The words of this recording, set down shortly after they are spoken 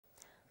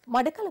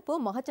මඩකලපුව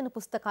මහජන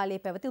පුස්තකාලයේ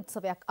පැවති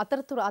උත්සවයක්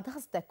අතරතුර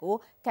අදහස් දැක්වූ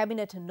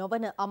කැබිනට්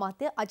නොවන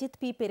අමාත්‍ය අජිත්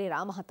පී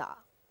පෙරේරා මහතා.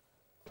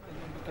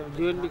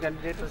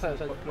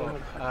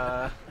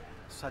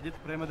 සජිත්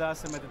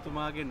ප්‍රේමදාස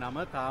මැතිතුමාගේ නම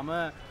තාම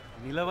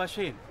නිල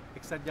වශයෙන්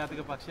එක්සත්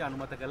ජාතික පක්ෂය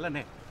අනුමත කරලා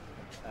නැහැ.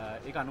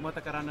 ඒක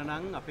අනුමත කරන්න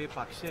නම් අපේ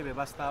පක්ෂයේ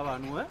ව්‍යවස්ථාව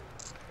අනුව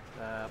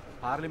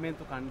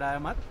පාර්ලිමේන්තු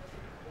කණ්ඩායමත්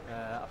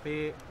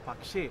අපේ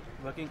පක්ෂයේ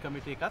වර්කින්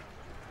කමිටි එකත්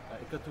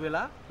එකතු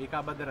වෙලා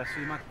ඒකාබද්ධ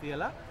රැස්වීමක්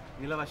තියලා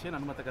නිල වශයෙන්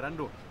අනුමත කරන්න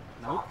ඕන.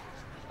 නමුත්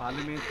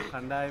පාර්ලිමේන්තු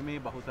කණ්ඩායමේ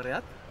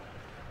බහුතරයත්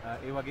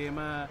ඒ වගේම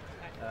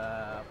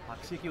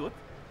පක්ෂිකයොත්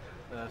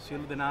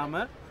සියලු දෙනාම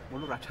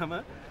මුළු රටම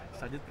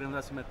සජිත්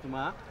ප්‍රේමදාස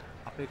මැතිතුමා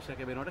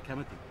අපේක්ෂක වෙනවට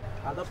කැමති.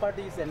 Other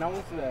parties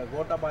announce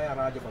Gotabaya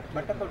Rajapaksa.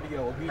 Better to be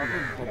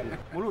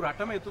obedient. මුළු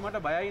රටම එතුමාට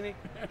බයයිනේ.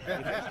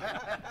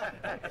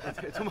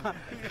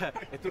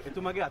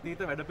 එතුමාගේ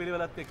අතීත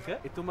වැඩපිළිවෙලත් එක්ක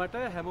එතුමාට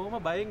හැමෝම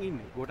බයෙන්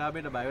ඉන්නේ.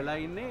 ගෝඨාභයට බය වෙලා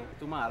ඉන්නේ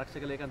එතුමා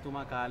ආරක්ෂක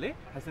ලේකම්තුමා කාලේ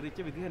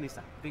හැසිරිච්ච විදිහ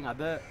නිසා. ඉතින්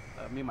අද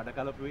මේ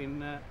මඩකලපුවේ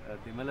ඉන්න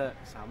දෙමළ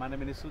සාමාන්‍ය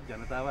මිනිස්සු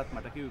ජනතාවත්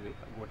මට කිව්වේ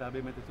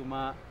ගෝඨාභය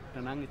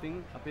මැතිතුමාට නම්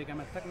ඉතින් අපේ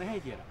කැමැත්තක්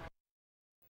නැහැ කියලා.